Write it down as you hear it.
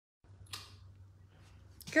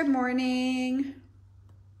Good morning.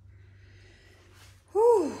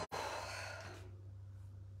 Whew.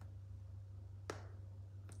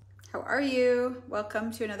 How are you?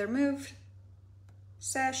 Welcome to another move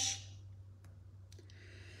sesh.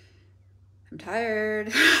 I'm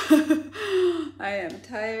tired. I am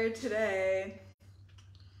tired today.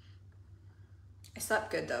 I slept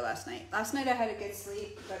good though last night. Last night I had a good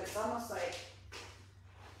sleep, but it's almost like,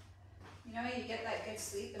 you know, you get that good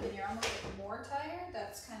sleep and then you're almost like more tired.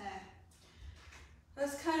 That's kind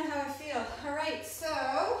of how I feel. All right,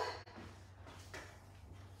 so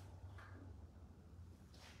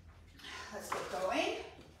let's get going.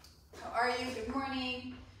 How are you? Good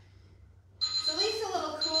morning. It's at least a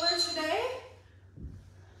little cooler today.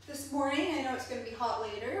 This morning, I know it's going to be hot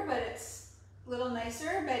later, but it's a little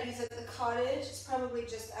nicer. Betty's at the cottage. It's probably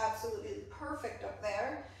just absolutely perfect up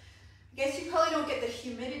there. I guess you probably don't get the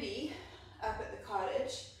humidity up at the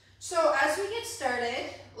cottage. So as we get started,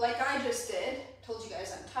 like I just did, told you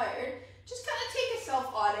guys I'm tired, just kind of take a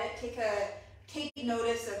self-audit, take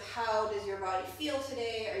notice of how does your body feel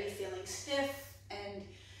today. Are you feeling stiff? And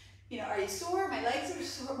you know, are you sore? My legs are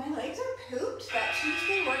sore. My legs are pooped. That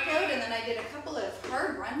Tuesday workout, and then I did a couple of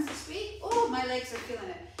hard runs this week. Oh, my legs are feeling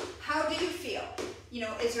it. How do you feel? You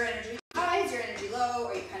know, is your energy high? Is your energy low?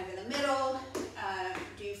 Are you kind of in the middle?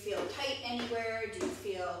 Do you feel tight anywhere? Do you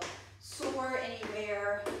feel sore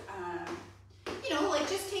anywhere? You know, like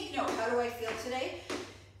just take note. How do I feel today?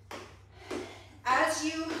 As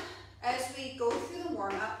we go through the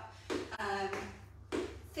warm up,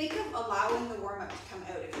 think of allowing the warm up to come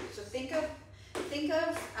out of you. So think of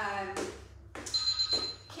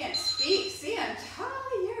can't speak. See, I'm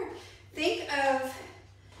tired. Think of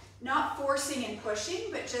not forcing and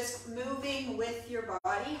pushing, but just moving with your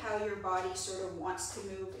body, how your body sort of wants to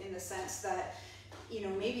move, in the sense that, you know,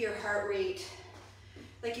 maybe your heart rate,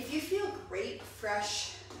 like if you feel great,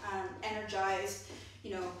 fresh, energized,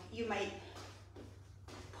 you know, you might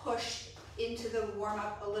push into the warm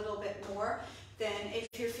up a little bit more than if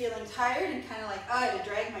you're feeling tired and kind of like, oh, I had to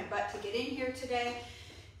drag my butt to get in here today,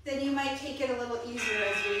 then you might take it a little easier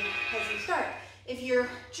as we start. If you're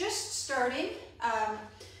just starting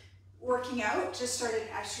working out, just started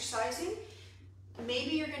exercising,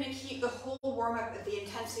 maybe you're going to keep the whole warm up at the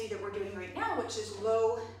intensity that we're doing right now, which is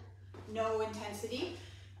low, no intensity,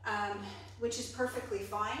 which is perfectly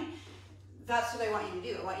fine. That's what I want you to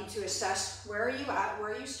do. I want you to assess, where are you at?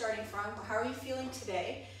 Where are you starting from? How are you feeling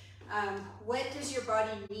today? What does your body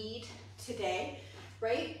need today,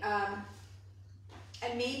 right?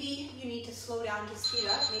 And maybe you need to slow down to speed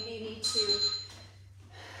up. Maybe you need to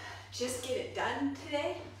just get it done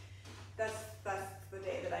today. That's the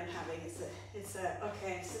day that I'm having.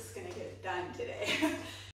 Okay, I'm just gonna get it done today.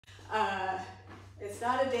 It's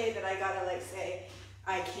not a day that I gotta like say,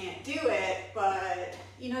 I can't do it, but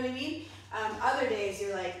you know what I mean? Other days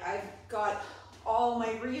you're like, I've got all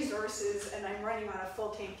my resources and I'm running on a full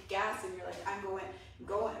tank of gas, and you're like, I'm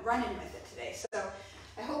running with it today. So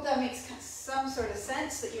I hope that makes some sort of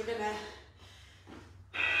sense, that you're gonna,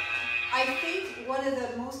 I think one of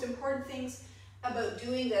the most important things about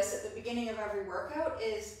doing this at the beginning of every workout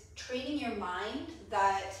is training your mind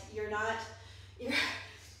that you're not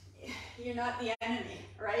the enemy,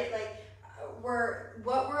 right? Like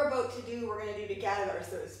what we're about to do, we're going to do together,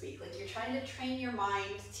 so to speak. Like you're trying to train your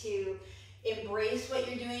mind to embrace what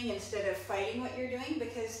you're doing instead of fighting what you're doing,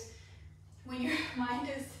 because when your mind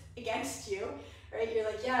is against you, right, you're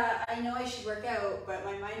like, yeah, I know I should work out, but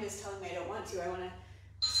my mind is telling me I don't want to. I want to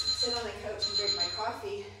sit on the couch and drink my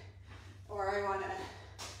coffee, or I want to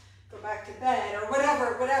go back to bed, or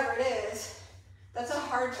whatever it is. That's a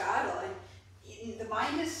hard battle, and the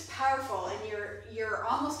mind is powerful, and you're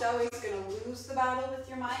almost always going to lose the battle with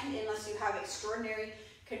your mind unless you have extraordinary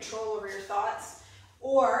control over your thoughts,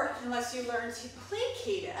 or unless you learn to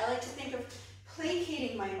placate it. I like to think of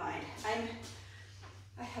placating my mind.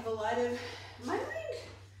 I have a lot of my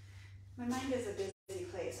mind is a busy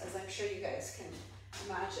place, as I'm sure you guys can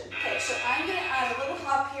imagine. Okay, so I'm going to add a little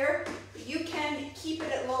hop here. You can keep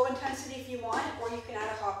it at low intensity if you want, or you can add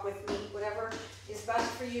a hop with me, whatever is best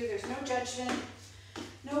for you. There's no judgment,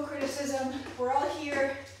 no criticism. We're all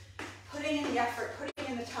here putting in the effort,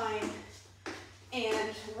 putting in the time,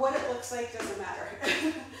 and what it looks like doesn't matter.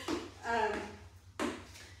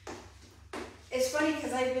 It's funny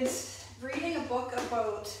because I've been reading a book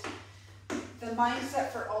about the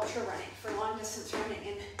mindset for ultra running, for long distance running,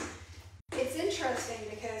 and it's interesting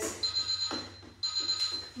because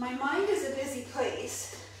my mind is a busy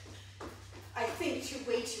place. I think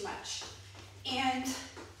way too much. And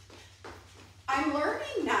I'm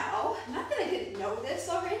learning now, not that I didn't know this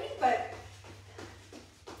already, but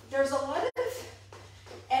there's a lot of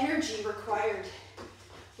energy required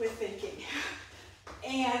with thinking.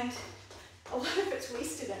 And a lot of it's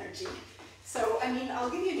wasted energy. So, I mean, I'll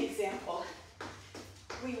give you an example.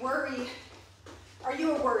 We worry. Are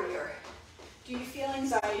you a worrier? Do you feel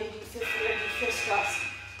anxiety? Do you feel fear? Do you feel stressed?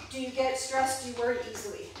 Do you get stressed? Do you worry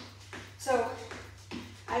easily? So,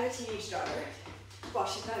 I have a teenage daughter. Well,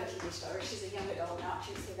 she's not a teenage daughter. She's a young adult now. I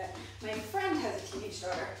should say that. My friend has a teenage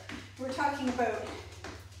daughter. We're talking about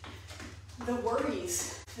the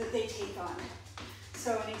worries that they take on.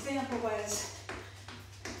 So an example was,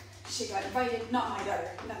 she got invited, not my daughter,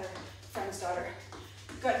 another friend's daughter,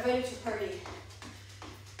 got invited to a party,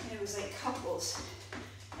 and it was like couples,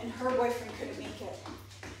 and her boyfriend couldn't make it.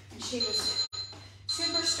 And she was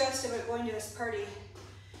super stressed about going to this party,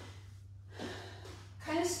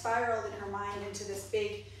 kind of spiraled in her mind into this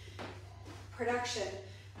big production,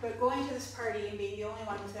 but going to this party and being the only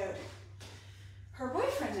one without her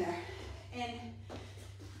boyfriend there. And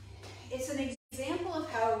it's an example of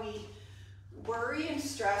how we worry and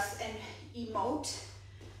stress and emote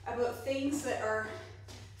about things that are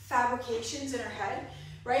fabrications in our head,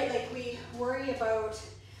 right? Like we worry about,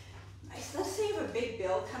 let's say you have a big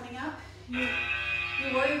bill coming up.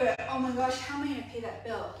 You worry about, oh my gosh, how am I going to pay that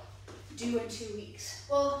bill? Due in 2 weeks.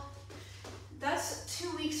 Well, that's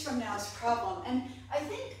 2 weeks from now's problem. And I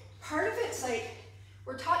think part of it's like,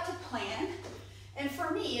 we're taught to plan. And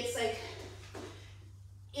for me, it's like,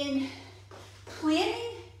 in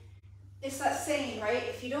planning, it's that saying, right?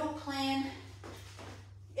 If you don't plan,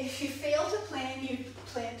 if you fail to plan, you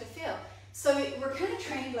plan to fail. So we're kind of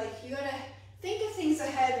trained, like, you gotta think of things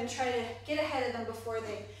ahead and try to get ahead of them before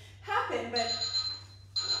they happen. But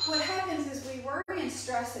what happens is we worry and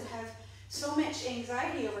stress and have so much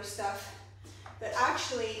anxiety over stuff that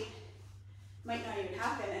actually might not even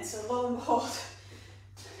happen. And so lo and behold,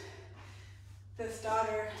 this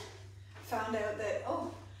daughter found out that,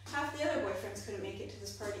 oh, half the other boyfriends couldn't make it to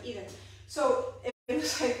this party either. So it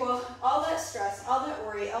was like, well, all that stress, all that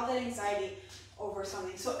worry, all that anxiety over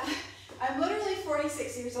something. So I'm literally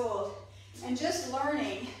 46 years old and just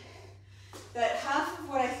learning that half of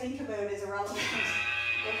what I think about is irrelevant.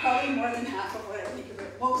 Or probably more than half of what I think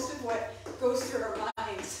about. Most of what goes through our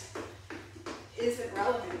minds isn't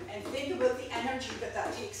relevant. And think about the energy that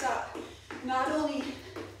that takes up. Not only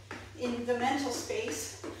in the mental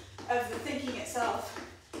space of the thinking itself,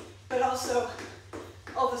 but also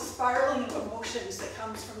all the spiraling of emotions that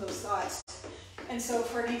comes from those thoughts. And so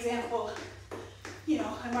for an example, you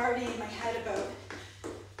know, I'm already in my head about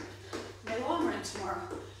my long run tomorrow.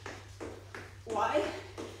 Why?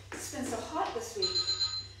 It's been so hot this week.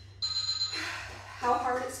 How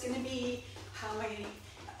hard it's going to be, how am I going to,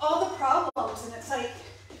 all the problems. And it's like,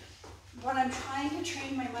 what I'm trying to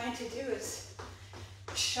train my mind to do is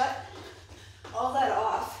shut all that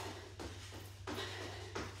off.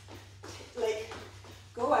 Like,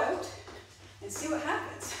 go out and see what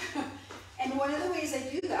happens. And one of the ways I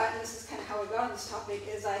do that, and this is kind of how I got on this topic,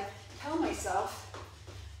 is I tell myself,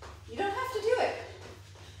 you don't have to do it.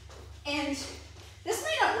 And this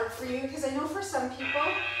may not work for you, because I know for some people,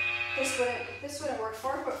 this wouldn't work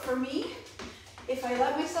for, but for me, if I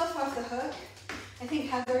let myself off the hook, I think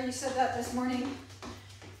Heather, you said that this morning,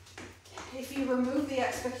 if you remove the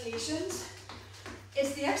expectations,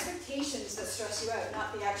 it's the expectations that stress you out,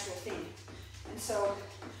 not the actual thing. And so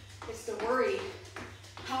it's the worry,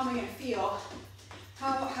 how am I going to feel?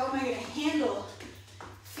 How am I going to handle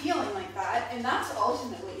feeling like that? And that's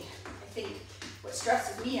ultimately, I think, what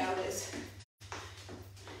stresses me out is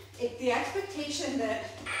the expectation that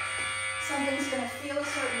something's going to feel a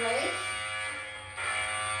certain way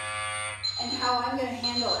and how I'm going to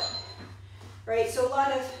handle it, right? So a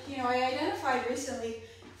lot of, you know, I identified recently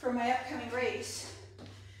for my upcoming race,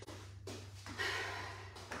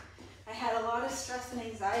 I had a lot of stress and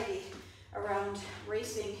anxiety around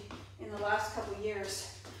racing in the last couple of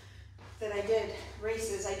years that I did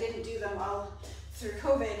races. I didn't do them all through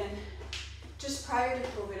COVID, and just prior to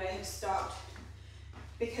COVID I had stopped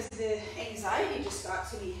because the anxiety just got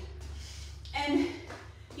to me. And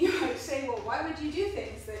you might say, well, why would you do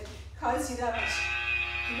things that cause you that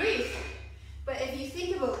much grief? But if you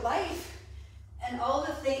think about life and all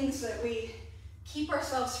the things that we keep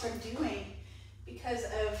ourselves from doing because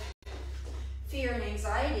of fear and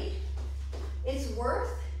anxiety, it's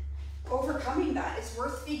worth overcoming that. It's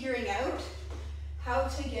worth figuring out how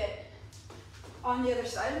to get on the other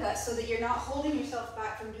side of that so that you're not holding yourself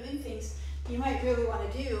back from doing things you might really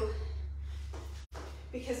want to do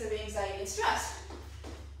because of anxiety and stress.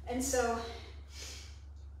 And so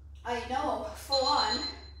I know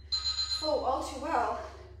all too well,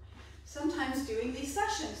 sometimes doing these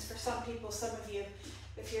sessions for some people, some of you,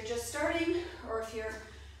 if you're just starting or if you're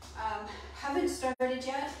haven't started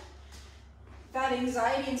yet, that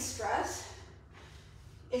anxiety and stress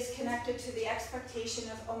is connected to the expectation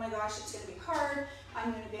of, oh my gosh, it's going to be hard,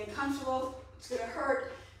 I'm going to be uncomfortable, it's going to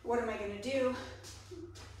hurt, what am I going to do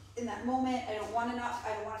in that moment? I don't want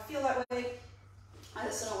to feel that way, I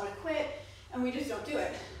just don't want to quit, and we just don't do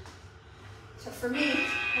it. So for me,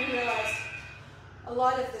 I realized a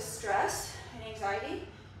lot of the stress and anxiety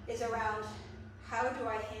is around, how do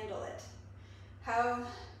I handle it? How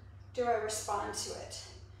do I respond to it?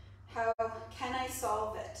 How can I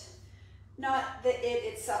solve it? Not the it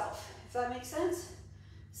itself, if that makes sense.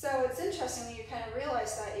 So it's interesting when you kind of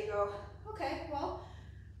realize that, you go, okay, well,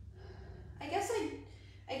 I guess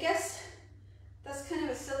that's kind of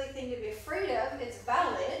a silly thing to be afraid of. It's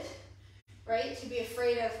valid, right? To be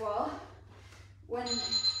afraid of, well, when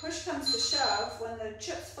push comes to shove, when the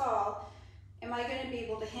chips fall, am I going to be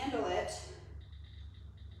able to handle it?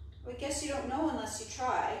 Well, I guess you don't know unless you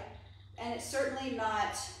try. And it's certainly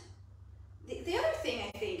not, the other thing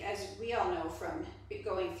I think, as we all know from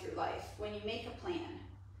going through life, when you make a plan,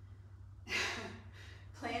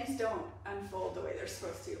 plans don't unfold the way they're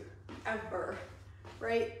supposed to, ever,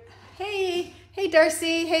 right? Hey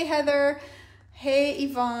Darcy, hey Heather, hey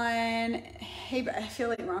Yvonne, hey, I feel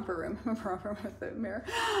like romper room with the mirror.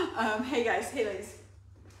 Hey guys, hey ladies.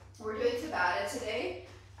 We're doing tabata today.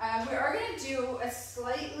 We are going to do a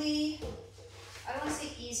slightly, I don't want to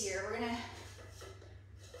say easier, we're going to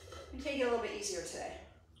take it a little bit easier today,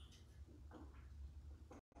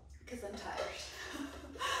 because I'm tired.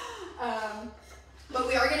 But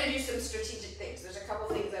we are going to do some strategic things. There's a couple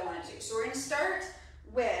things I want to do. So we're going to start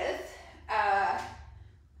with, I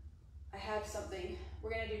had something,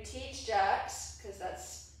 we're going to do TH jacks, because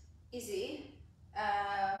that's easy.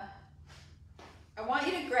 I want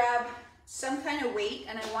you to grab some kind of weight,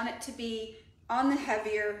 and I want it to be on the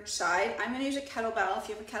heavier side. I'm going to use a kettlebell. If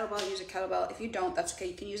you have a kettlebell, use a kettlebell. If you don't, that's okay.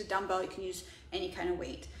 You can use a dumbbell. You can use any kind of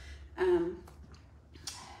weight.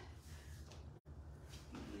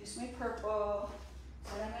 Use my purple.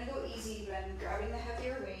 So I'm going to go easy, but I'm grabbing the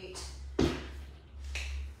heavier weight.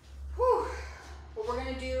 Whew. What we're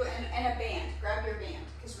going to do, and a band. Grab your band,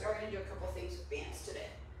 because we are going to do a couple things with bands today.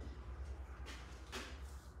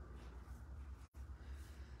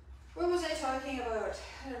 What was I talking about?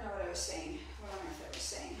 I don't know what I was saying. What on earth I was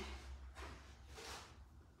saying.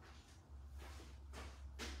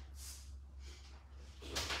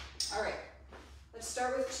 All right, let's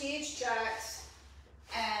start with TH jacks,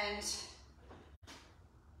 and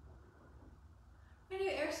I'm gonna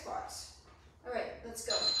do air squats. All right, let's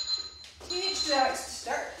go. TH jacks to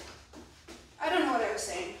start. I don't know what I was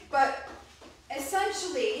saying, but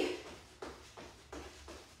essentially,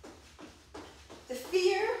 the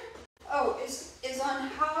fear is on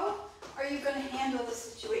how are you going to handle the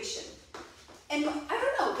situation. And I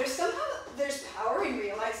don't know, there's power in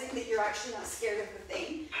realizing that you're actually not scared of the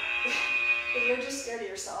thing, that you're just scared of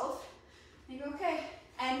yourself. And you go, okay,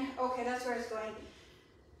 and okay, that's where I was going.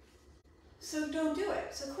 So don't do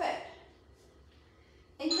it, so quit.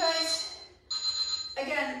 And guys,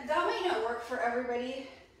 again, that might not work for everybody,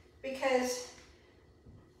 because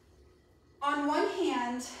on one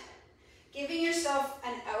hand, giving yourself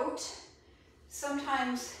an out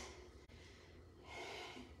sometimes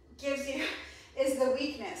is the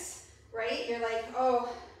weakness, right? You're like,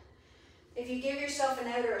 oh, if you give yourself an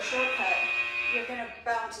out or a shortcut, you're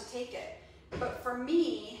bound to take it. But for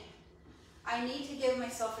me, I need to give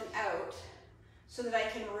myself an out so that I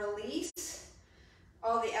can release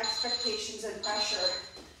all the expectations and pressure,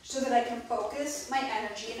 so that I can focus my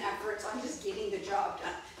energy and efforts on just getting the job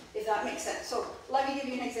done, if that makes sense. So let me give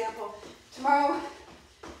you an example. Tomorrow,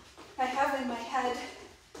 I have in my head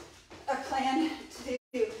a plan to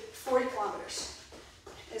do 40 kilometers.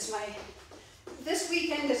 This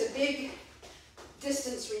weekend is a big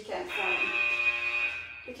distance weekend for me,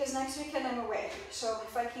 because next weekend I'm away. So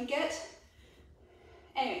if I can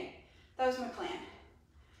anyway, that was my plan.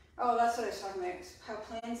 Oh, that's what I was talking about, how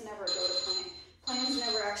plans never go to plan. Plans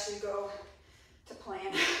never actually go to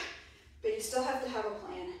plan, but you still have to have a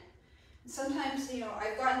plan. And sometimes,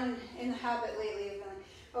 I've gotten in the habit lately of going,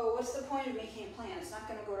 oh, what's the point of making a plan? It's not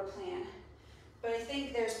going to go to plan. But I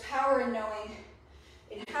think there's power in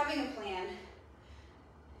having a plan,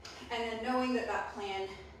 and then knowing that that plan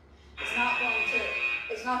is not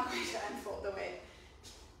going to unfold the way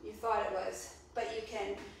you thought it was, but you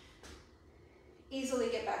can easily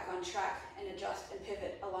get back on track and adjust and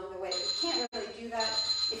pivot along the way. You can't really do that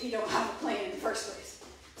if you don't have a plan in the first place.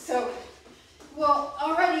 So, well,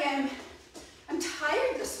 already I'm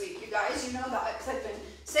tired this week, you guys. You know that, because I've been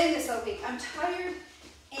saying this all week. I'm tired,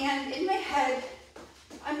 and in my head,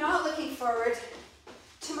 I'm not looking forward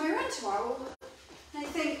to to my run tomorrow. And I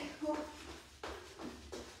think, well,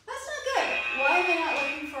 that's not good. Why am I not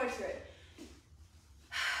looking forward to it?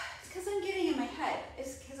 It's because I'm getting in my head.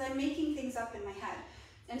 It's because I'm making things up in my head.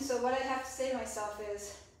 And so what I have to say to myself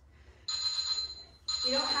is,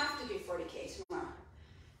 you don't have to do 40K tomorrow.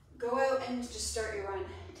 Go out and just start your run.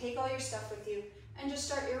 Take all your stuff with you and just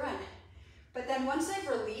start your run. But then once I've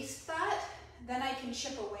released that, then I can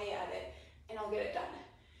chip away at it and I'll get it done.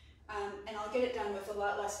 And I'll get it done with a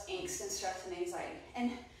lot less angst and stress and anxiety.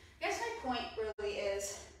 And I guess my point really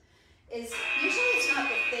is usually it's not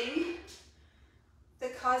the thing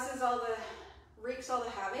that causes wreaks all the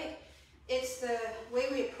havoc. It's the way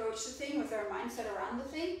we approach the thing with our mindset around the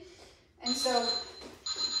thing. And so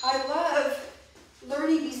I love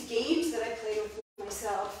learning these games that I play with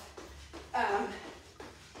myself,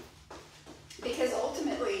 because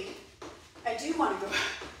ultimately I do want to go.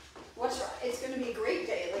 What's right? It's going to be a great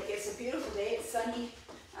day. Like, it's a beautiful day. It's sunny.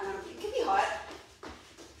 It can be hot,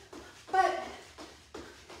 but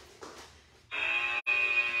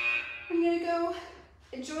I'm going to go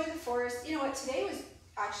enjoy the forest. You know what? Today was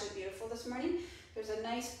actually beautiful this morning. There's a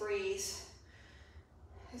nice breeze.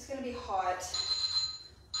 It's going to be hot,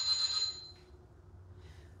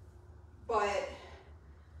 but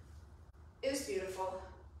it was beautiful.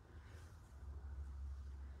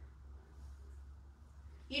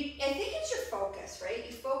 I think it's your focus, right?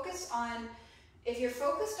 You focus on, if you're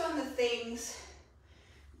focused on the things.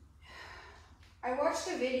 I watched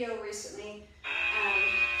a video recently,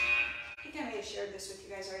 I think I may have shared this with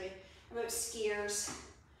you guys already, about skiers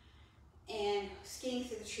and skiing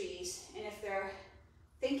through the trees. And if they're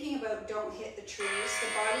thinking about don't hit the trees, the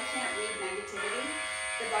body can't read negativity.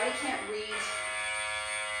 The body can't read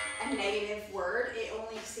a negative word. It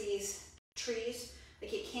only sees trees.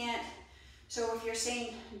 Like, it can't. So if you're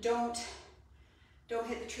saying don't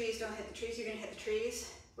hit the trees, don't hit the trees, you're gonna hit the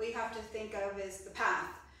trees. What you have to think of is the path.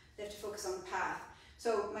 You have to focus on the path.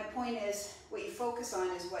 So my point is, what you focus on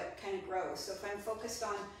is what kind of grows. So if I'm focused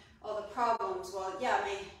on all the problems, well, yeah,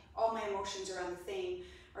 all my emotions around the thing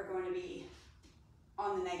are going to be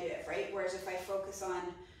on the negative, right? Whereas if I focus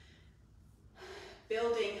on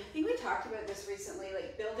building, I think we talked about this recently,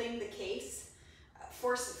 like building the case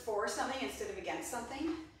for something instead of against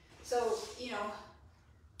something. So, you know,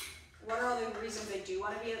 what are all the reasons I do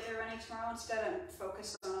want to be out there running tomorrow? Instead, I'm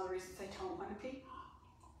focused on all the reasons I don't want to be.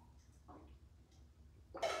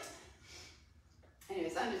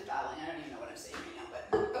 Anyways, I'm just babbling. I don't even know what I'm saying right now,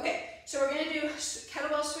 but okay. So we're going to do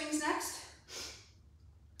kettlebell swings next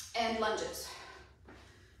and lunges.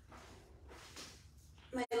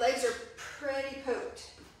 My legs are pretty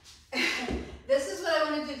pooped. This is what I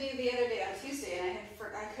wanted to do the other day on Tuesday, and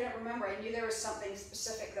I couldn't remember. I knew there was something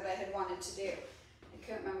specific that I had wanted to do. I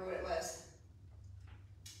couldn't remember what it was.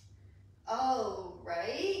 Oh,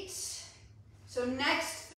 right. So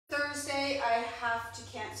next Thursday, I have to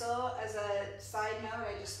cancel. As a side note,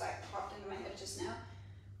 that popped into my head just now.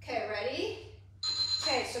 Okay, ready?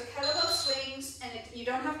 Okay, so kettlebell swings, and you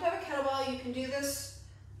don't have to have a kettlebell. You can do this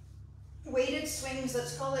weighted swings,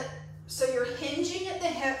 let's call it. So you're hinging at the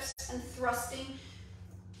hips and thrusting.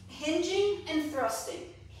 Hinging and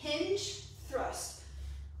thrusting. Hinge, thrust.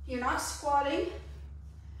 You're not squatting.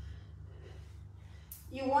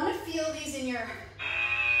 You want to feel these in your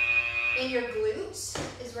glutes,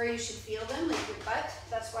 is where you should feel them, like your butt.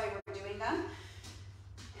 That's why we're doing them.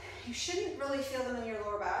 You shouldn't really feel them in your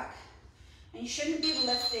lower back. And you shouldn't be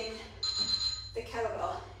lifting the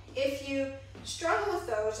kettlebell. If you struggle with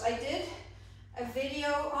those, I did a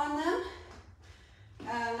video on them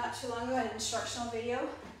not too long ago, an instructional video.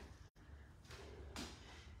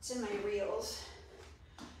 It's in my reels.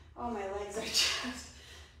 Oh, my legs are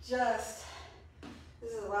just,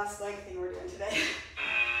 this is the last leg thing we're doing today.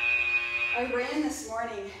 I ran this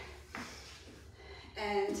morning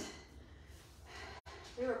and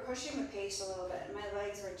we were pushing the pace a little bit and my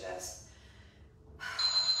legs were just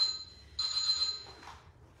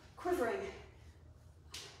quivering.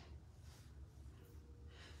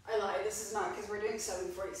 I lied, this is not, because we're doing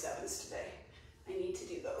 747s today. I need to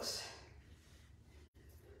do those.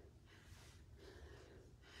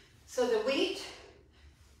 So the weight,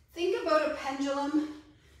 think about a pendulum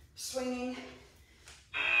swinging.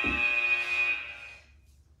 I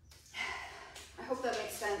hope that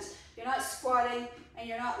makes sense. You're not squatting and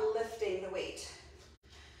you're not lifting the weight.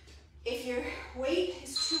 If your weight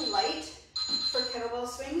is too light for kettlebell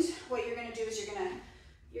swings, what you're gonna do is you're gonna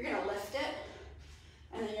lift it,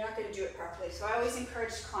 and then you're not going to do it properly. So I always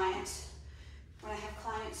encourage clients, when I have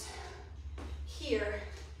clients here,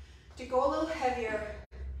 to go a little heavier,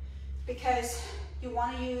 because you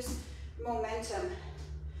want to use momentum.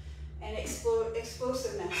 And and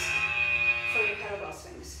explosiveness for your kettlebell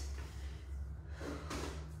swings.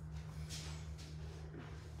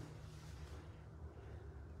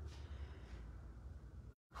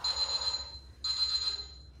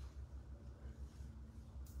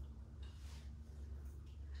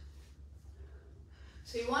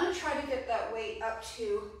 So you want to try to get that weight up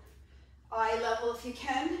to eye level if you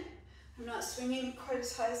can. I'm not swinging quite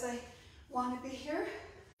as high as I want to be here.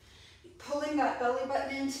 Pulling that belly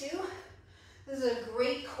button in too. This is a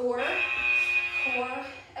great core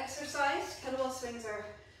exercise. Kettlebell swings are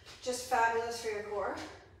just fabulous for your core.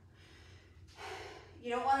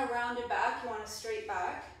 You don't want to round it back, you want a straight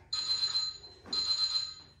back.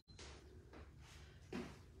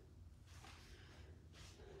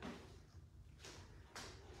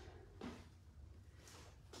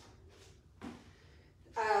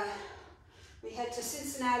 We head to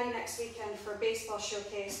Cincinnati next weekend for a baseball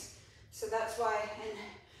showcase, so that's why. And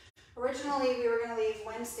originally we were going to leave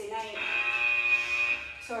Wednesday night,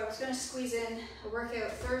 so I was going to squeeze in a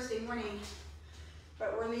workout Thursday morning,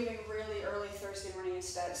 but we're leaving really early Thursday morning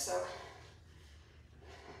instead. So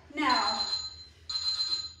now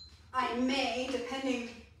I may,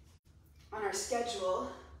 depending on our schedule,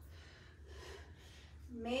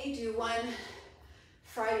 may do one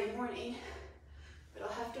Friday morning, but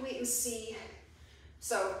I'll have to wait and see.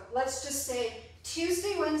 So let's just say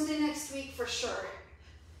Tuesday, Wednesday next week for sure.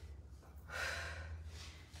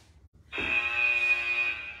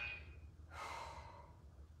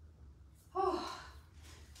 Oh,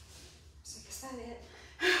 so is that it?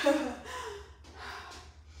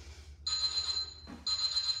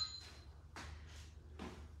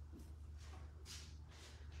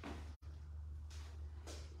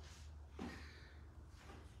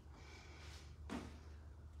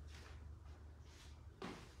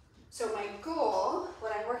 So my goal,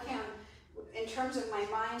 what I'm working on in terms of my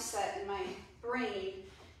mindset and my brain,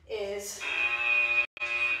 is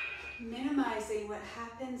minimizing what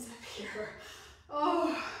happens up here.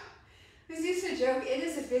 Oh, I used to joke, it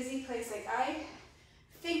is a busy place. Like, I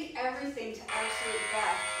think everything to absolute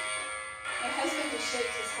death. My husband just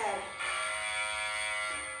shakes his head.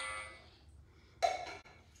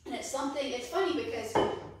 And it's something, it's funny because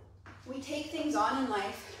we take things on in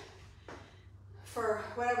life for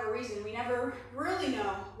whatever reason. We never really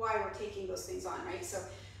know why we're taking those things on, right? So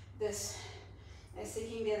this, I was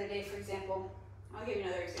thinking the other day, for example, I'll give you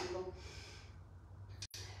another example.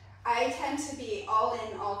 I tend to be all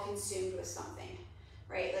in, all consumed with something,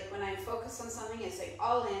 right? Like when I'm focused on something, it's like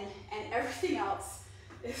all in, and everything else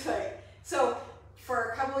is like, so for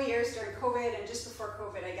a couple of years during COVID and just before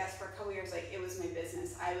COVID, I guess for a couple of years, like it was my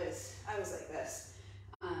business. I was like this.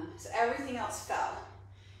 So everything else fell.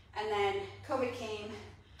 And then COVID came.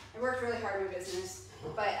 I worked really hard in my business,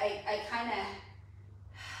 but I kind of,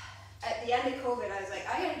 at the end of COVID, I was like,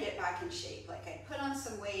 I gotta get back in shape. Like, I put on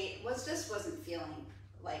some weight, just wasn't feeling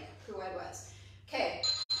like who I was. Okay,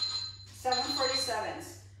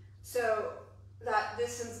 747s. So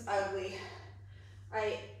this is ugly.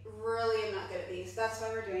 I really am not good at these. That's why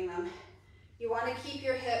we're doing them. You want to keep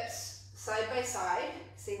your hips side by side.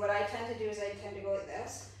 See, what I tend to do is I tend to go like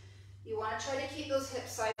this. You want to try to keep those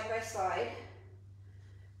hips side by side,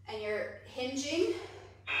 and you're hinging,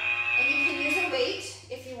 and you can use a weight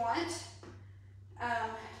if you want.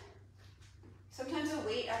 Sometimes a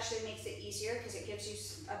weight actually makes it easier because it gives you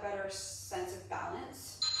a better sense of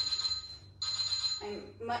balance. I'm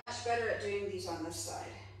much better at doing these on this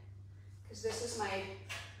side because this is my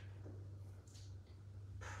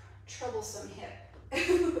troublesome hip.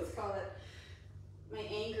 Let's call it my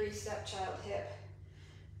angry stepchild hip.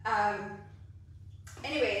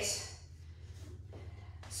 Anyways,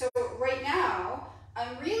 so right now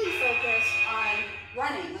I'm really focused on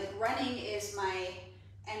running. Like, running is my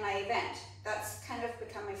event. That's kind of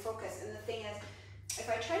become my focus. And the thing is, if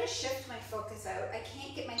I try to shift my focus out, I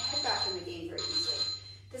can't get my head back in the game very easily.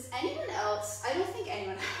 Does anyone else? I don't think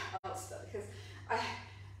anyone else does, because I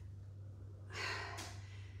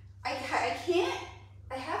can't.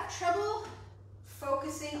 I have trouble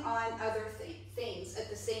focusing on other things at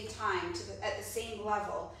the same time, at the same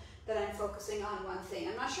level that I'm focusing on one thing.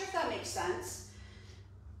 I'm not sure if that makes sense.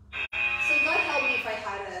 So God help me if I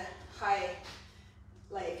had a high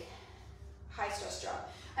stress job.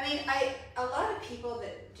 I mean, a lot of people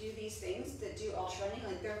that do these things, that do ultra running,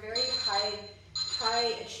 like, they're very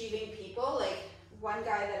high achieving people. Like, one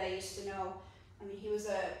guy that I used to know, I mean, he was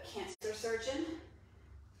a cancer surgeon.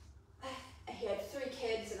 He had 3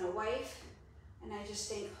 kids and a wife. And I just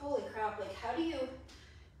think, holy crap, like, how do you,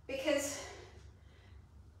 because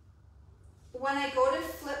when I go to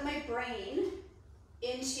flip my brain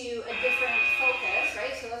into a different focus,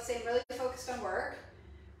 right? So let's say I'm really work,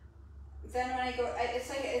 then when I go, it's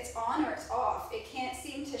like it's on or it's off. It can't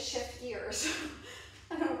seem to shift gears.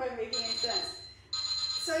 I don't know if I'm making any sense.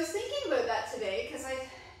 So I was thinking about that today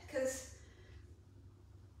because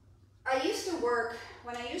I used to work,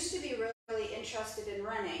 when I used to be really interested in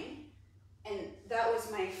running, and that was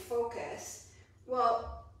my focus.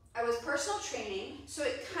 Well, I was personal training, so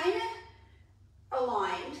it kind of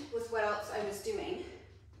aligned with what else I was doing.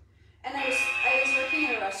 And I was working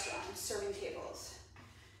at a restaurant, serving tables.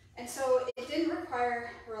 And so it didn't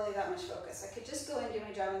require really that much focus. I could just go and do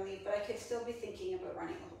my job and leave, but I could still be thinking about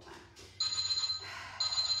running the whole time.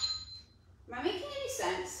 Am I making any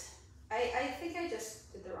sense? I think I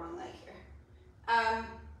just did the wrong leg here.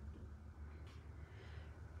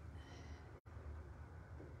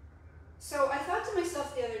 So I thought to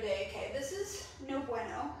myself the other day, okay, this is no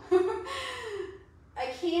bueno. I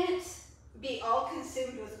can't be all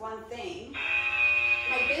consumed with one thing.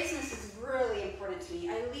 My business is really important to me.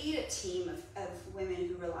 I lead a team of women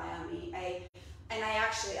who rely on me. And I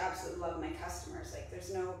actually absolutely love my customers. Like,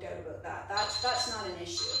 there's no doubt about that. That's not an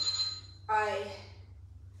issue.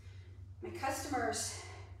 My customers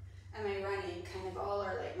and my running kind of all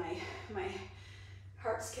are like my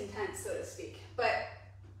heart's content, so to speak. But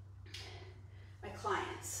my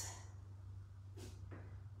clients,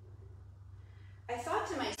 I thought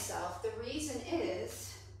to myself, the reason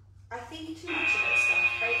is I think too much about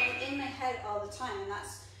stuff, right? I'm in my head all the time, and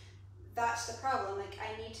that's the problem. Like,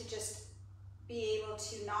 I need to just be able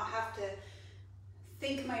to not have to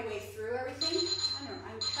think my way through everything. I don't know,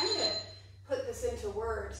 I'm trying to put this into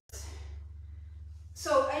words.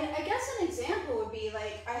 So I guess an example would be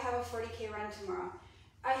like, I have a 40K run tomorrow.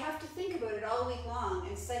 I have to think about it all week long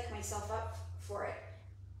and psych myself up for it.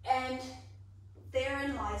 And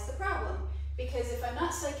therein lies the problem. Because if I'm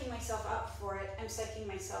not psyching myself up for it, I'm psyching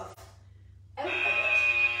myself out of it.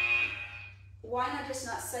 Why not just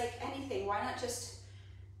not psych anything? Why not just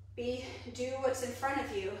do what's in front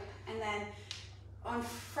of you, and then on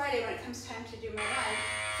Friday when it comes time to do my run,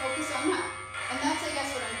 focus on that. And that's, I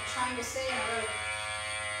guess, what I'm trying to say in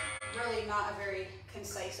a really not a very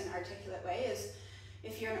concise and articulate way, is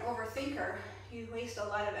if you're an overthinker, you waste a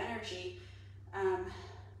lot of energy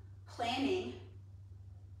planning,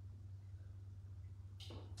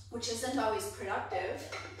 which isn't always productive.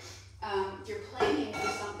 You're planning for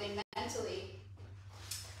something mentally,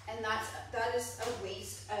 and that is a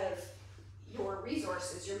waste of your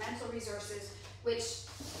resources, your mental resources, which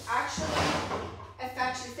actually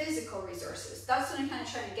affect your physical resources. That's what I'm kind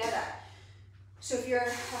of trying to get at. So if you're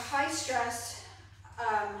a high stress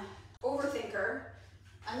overthinker,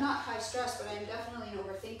 I'm not high stress, but I'm definitely an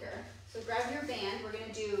overthinker. So grab your band. We're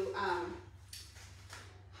going to do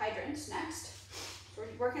hydrants next. We're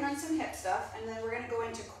working on some hip stuff, and then we're going to go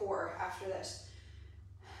into core after this.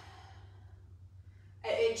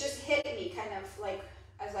 It just hit me kind of like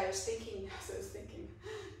as I was thinking,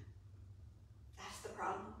 that's the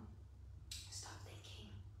problem. Stop thinking.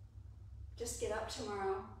 Just get up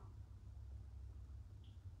tomorrow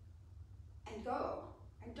and go.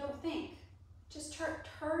 And don't think. Just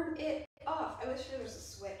turn it off. I wish there was a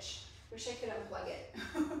switch. Wish I could unplug it.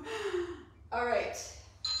 All right.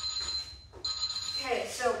 Okay,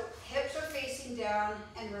 so hips are facing down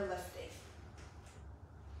and we're lifting.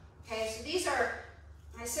 Okay, so these are,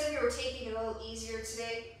 I said we were taking it a little easier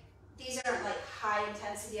today. These aren't like high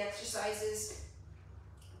intensity exercises,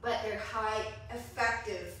 but they're high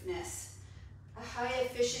effectiveness, high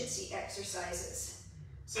efficiency exercises.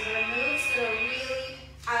 So they're moves that are really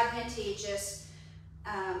advantageous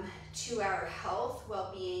to our health,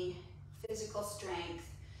 well-being, physical strength,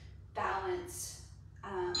 balance,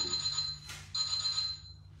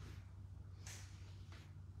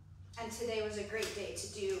 and today was a great day to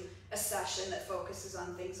do a session that focuses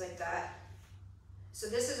on things like that. So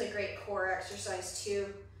this is a great core exercise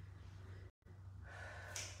too.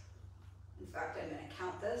 In fact, I'm going to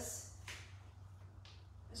count this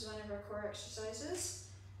as one of our core exercises.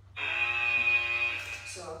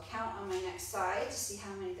 So I'll count on my next side to see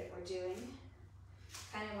how many that we're doing.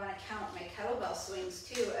 Kind of want to count my kettlebell swings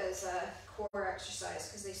too as a core exercise,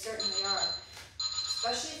 because they certainly are.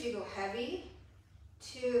 Especially if you go heavy.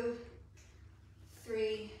 2,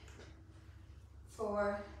 3,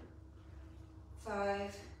 4,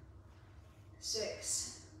 5,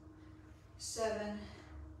 6, 7,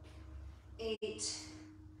 8,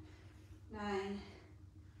 9,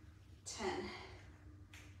 10.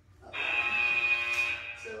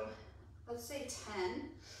 So let's say 10.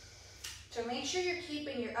 So make sure you're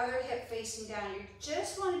keeping your other hip facing down. You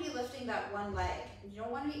just want to be lifting that one leg. You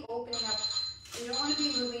don't want to be opening up. You don't want to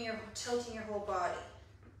be tilting your whole body.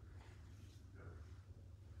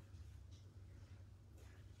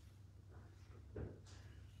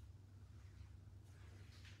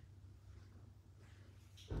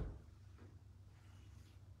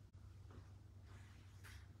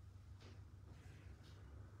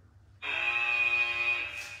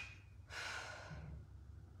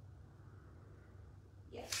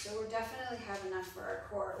 so we'll definitely have enough for our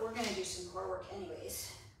core. We're gonna do some core work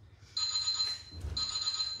anyways.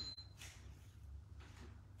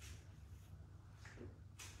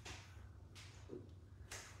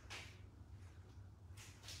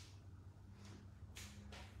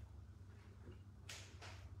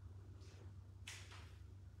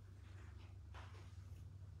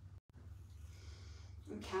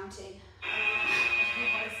 I'm counting. I don't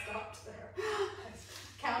know why I stopped there.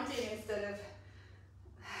 Counting instead of...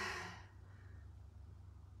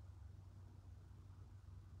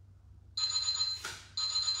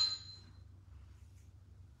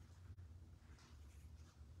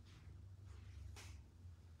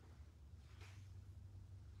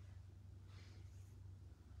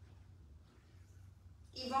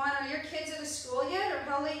 Yvonne, are your kids out of school yet, or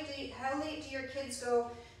how late do your kids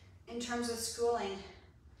go in terms of schooling?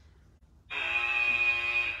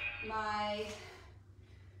 My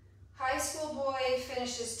high school boy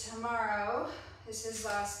finishes tomorrow, is his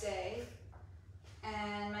last day,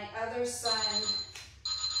 and my other son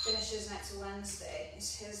finishes next Wednesday,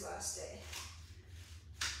 is his last day.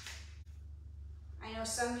 I know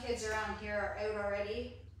some kids around here are out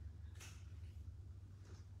already.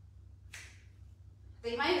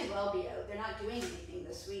 They might as well be out. They're not doing anything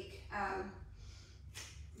this week.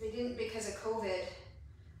 They didn't, because of COVID,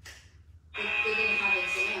 they didn't have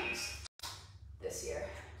exams this year.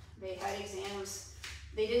 They had exams.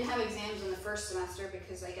 They didn't have exams in the first semester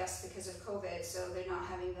because, I guess, because of COVID, so they're not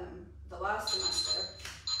having them the last semester.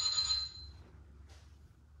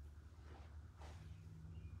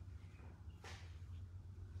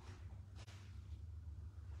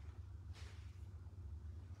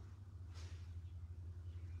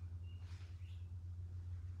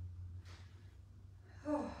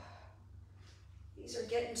 Oh, these are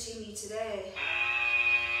getting to me today.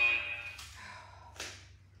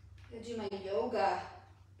 I'm gonna do my yoga.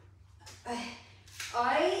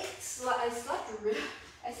 I slept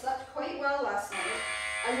quite well last night.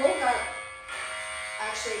 I woke up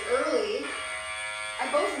actually early.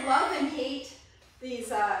 I both love and hate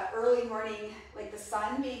these early morning, like the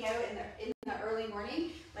sun being out in the early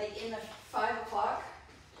morning, like in the 5 o'clock,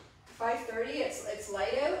 5:30. It's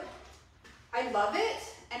light out. I love it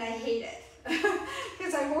and I hate it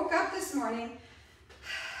because I woke up this morning.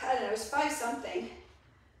 I don't know, it was 5 something.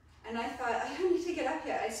 And I thought, I don't need to get up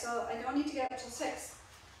yet. I don't need to get up till 6.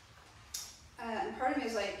 And part of me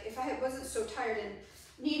was like, if I wasn't so tired and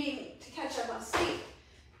needing to catch up on sleep,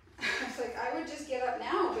 I was like, I would just get up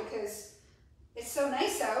now because it's so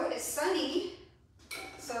nice out. It's sunny.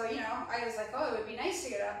 So, you know, I was like, oh, it would be nice to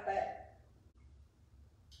get up, but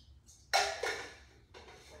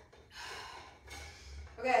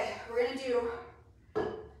okay, we're gonna do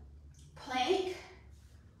plank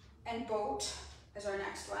and boat as our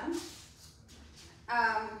next one.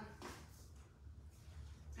 I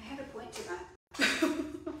had a point to that.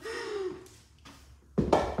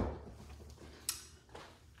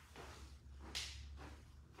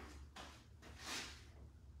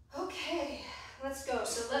 Okay, let's go.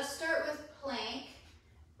 So let's start with plank.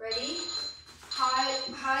 Ready?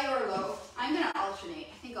 High or low. I'm gonna alternate.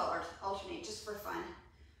 I think I'll alternate just for fun.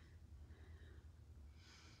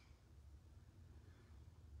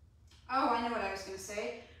 Oh, I know what I was gonna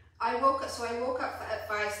say. I woke up at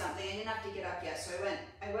 5 something. I didn't have to get up yet, so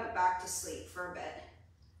I went back to sleep for a bit.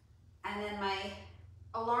 And then my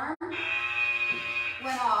alarm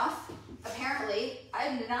went off. Apparently,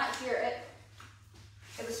 I did not hear it.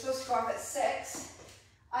 It was supposed to go off at 6.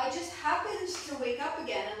 I just happened to wake up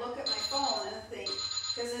again and look at my phone and think,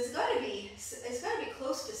 because it's gotta be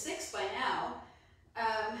close to 6 by now.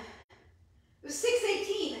 It was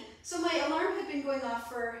 6:18, so my alarm had been going off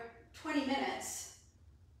for 20 minutes.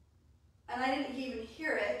 And I didn't even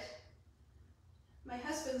hear it. My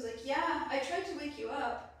husband's like, yeah, I tried to wake you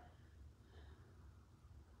up.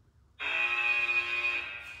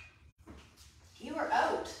 You were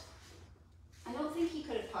out. I don't think he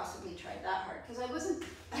could have possibly tried that hard because I was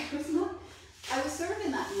sort of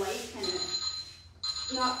in that light kind of,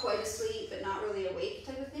 not quite asleep, but not really awake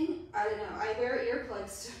type of thing. I don't know. I wear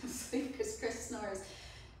earplugs to sleep because Chris snores.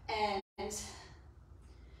 And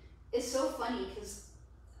it's so funny because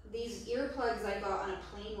these earplugs I got on a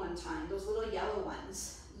plane one time, those little yellow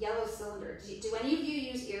ones, yellow cylinder. Do any of you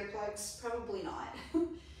use earplugs? Probably not.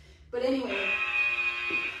 But anyway,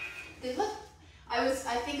 they look, I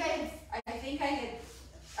think I had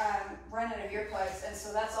run out of earplugs, and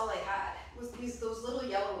so that's all I had, was those little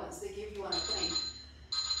yellow ones they give you on a plane.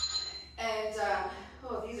 And,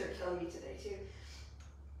 oh, these are killing me today too.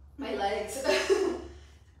 My legs.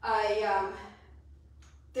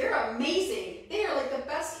 They're amazing. They are like the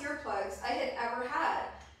best earplugs I had ever had.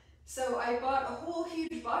 So I bought a whole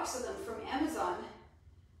huge box of them from Amazon.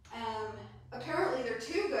 Apparently they're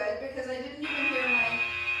too good because I didn't even hear my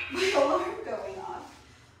alarm going off.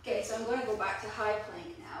 Okay, so I'm going to go back to high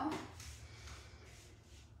plank now.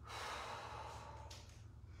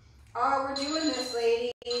 Oh, we're doing this,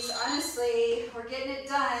 ladies. Honestly, we're getting it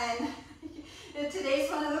done. And today's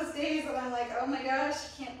one of those days that I'm like, oh my gosh, I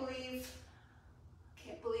can't believe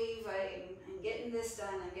I'm getting this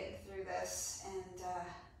done. I'm getting through this. And,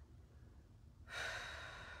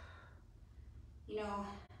 you know,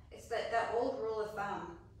 it's that old rule of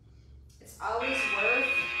thumb. It's always worth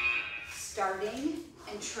starting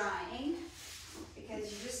and trying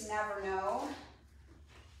because you just never know.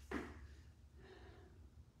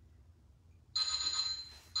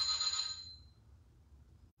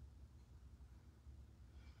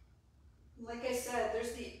 Like I said,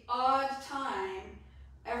 there's the odd time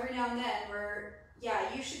every now and then where,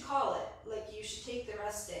 yeah, you should call it. Like, you should take the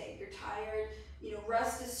rest day. You're tired. You know,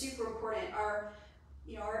 rest is super important.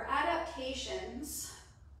 Our adaptations,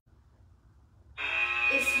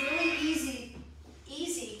 it's really easy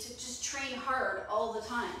to just train hard all the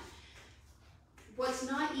time. What's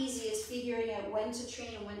not easy is figuring out when to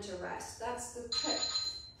train and when to rest. That's the trick.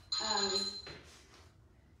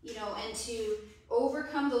 You know, and to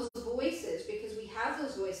overcome those voices, because we have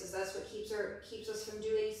those voices. That's what keeps us from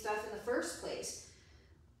doing stuff in the first place.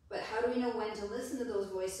 But how do we know when to listen to those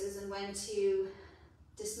voices and when to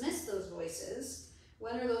dismiss those voices?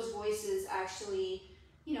 When are those voices actually,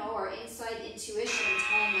 you know, our inside intuition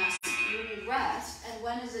telling us you need rest? And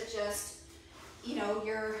when is it just, you know,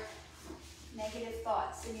 your negative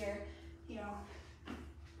thoughts and your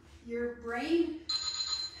brain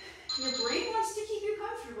wants to keep you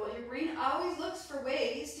comfortable. Your brain always looks for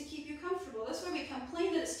ways to keep you comfortable. That's why we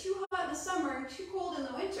complain that it's too hot in the summer and too cold in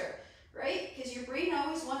the winter, right? Because your brain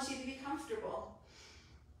always wants you to be comfortable.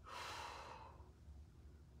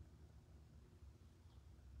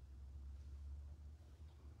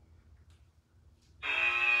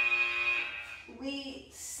 We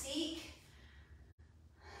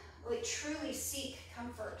truly seek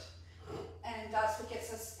comfort. And that's what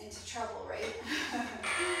gets us into trouble, right?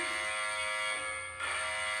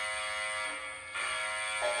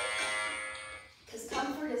 Because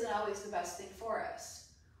comfort isn't always the best thing for us.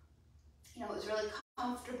 You know, it was really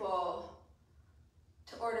comfortable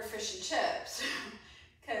to order fish and chips.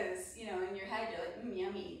 Because, you know, in your head you're like,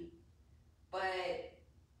 yummy. But,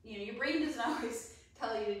 you know, your brain doesn't always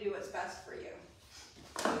tell you to do what's best for you.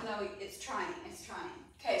 Even though it's trying.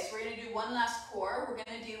 Okay, so we're going to do one last core. We're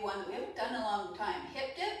going to do one that we haven't done in a long time.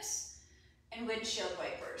 Hip dips and windshield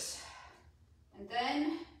wipers. And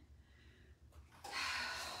then,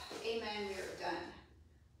 amen, we are done.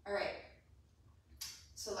 All right,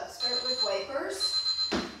 so let's start with wipers.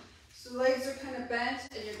 So legs are kind of bent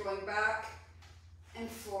and you're going back and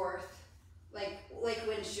forth like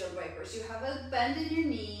windshield wipers. You have a bend in your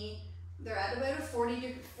knee. They're at about a 40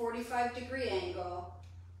 to 45 degree angle.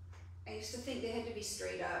 I used to think they had to be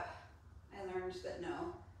straight up. I learned that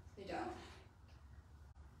no, they don't.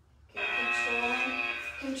 Okay,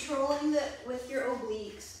 controlling with your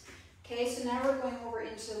obliques. Okay, so now we're going over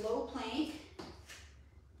into low plank.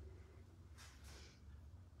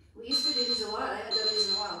 We used to do these a lot. I haven't done these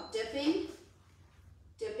in a while. Dipping,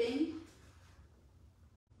 dipping.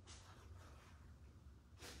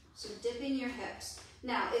 So dipping your hips.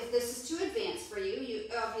 Now, if this is too advanced for you, you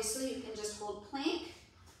can just hold plank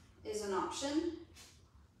is an option.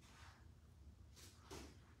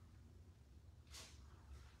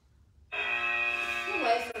 Oh,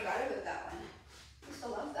 I forgot about that one. I used to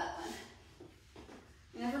love that one.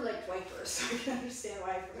 I never liked wipers, so I can understand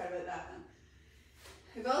why I forgot about that one.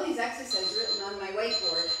 I have all these exercises written on my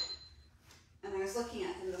whiteboard, and I was looking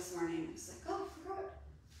at them this morning. I was like, oh, I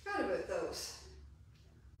forgot about those.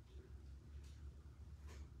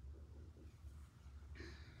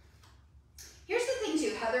 Here's the thing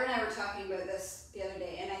too, Heather and I were talking about this the other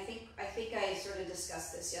day, and I think I sort of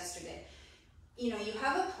discussed this yesterday. You know, you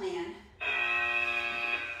have a plan,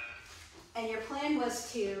 and your plan was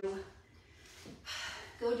to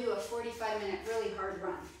go do a 45-minute really hard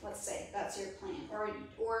run. Let's say that's your plan, or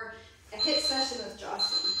a HIIT session with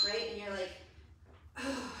Jocelyn, right? And you're like,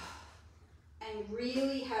 oh, and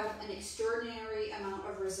really have an extraordinary amount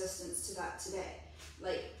of resistance to that today,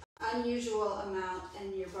 like unusual amount,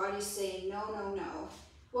 and your body's saying no, no, no.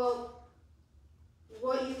 Well,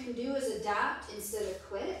 what you can do is adapt instead of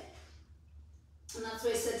quit. And that's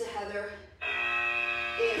what I said to Heather.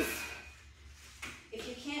 If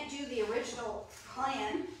you can't do the original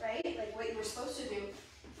plan, right, like what you were supposed to do,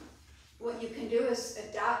 what you can do is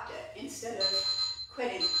adapt it instead of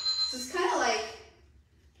quitting. So it's kind of like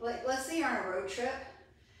like let's say you're on a road trip.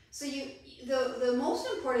 So the most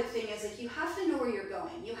important thing is like you have to know where you're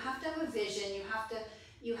going. You have to have a vision.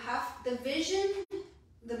 The vision,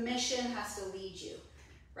 the mission has to lead you,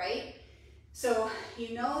 right? So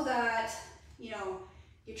you know that, you know,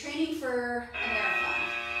 you're training for a marathon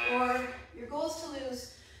or your goal is to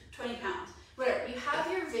lose 20 pounds, whatever. You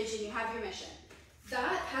have your vision, you have your mission.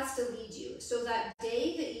 That has to lead you. So that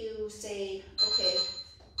day that you say, okay,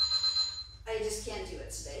 I just can't do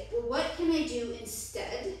it today. Well, what can I do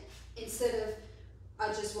instead of I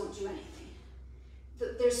just won't do anything?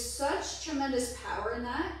 There's such tremendous power in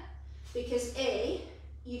that because A,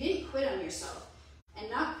 you didn't quit on yourself. And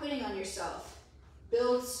not quitting on yourself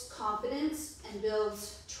builds confidence and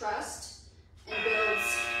builds trust and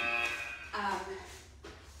builds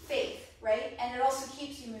faith, right? And it also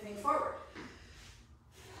keeps you moving forward.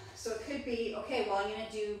 So it could be, okay, well, I'm going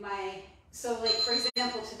to do so like, for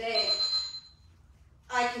example, today,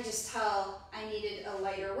 I could just tell I needed a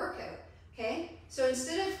lighter workout, okay? So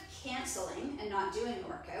instead of canceling and not doing the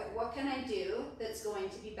workout, what can I do that's going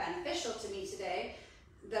to be beneficial to me today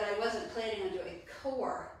that I wasn't planning on doing?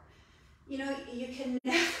 Core. You know, you can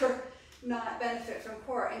never not benefit from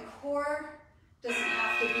core, and core doesn't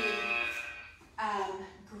have to be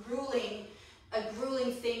a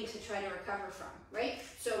grueling thing to try to recover from, right?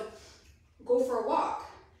 So go for a walk,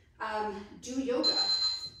 do yoga.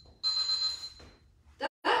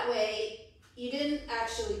 That way, you didn't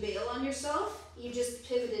actually bail on yourself, you just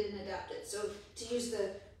pivoted and adapted. So to use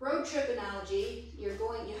the road trip analogy, you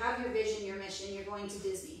have your vision, your mission, you're going to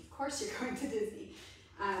Disney. Of course you're going to Disney.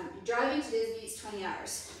 You're driving to Disney, it's 20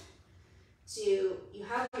 hours. So you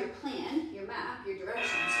have your plan, your map, your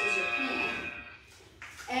directions is your plan.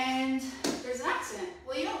 And there's an accident.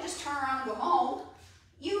 Well, you don't just turn around and go home.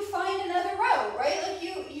 You find another route, right? Like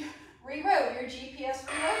you reroute, your GPS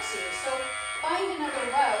reroutes you. So find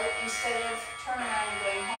another route instead of turning around and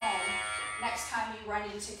going home. Next time you run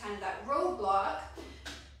into kind of that roadblock,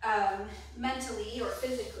 mentally or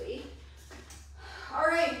physically. All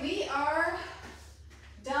right, we are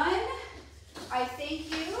done. I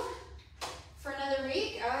thank you for another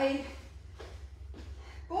week.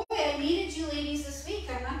 Boy, I needed you ladies this week,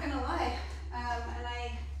 I'm not gonna lie. And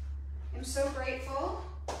I am so grateful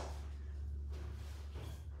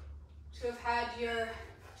to have had your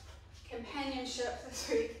companionship this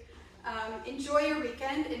week. Enjoy your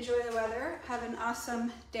weekend, enjoy the weather, have an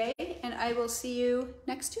awesome day, and I will see you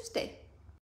next Tuesday.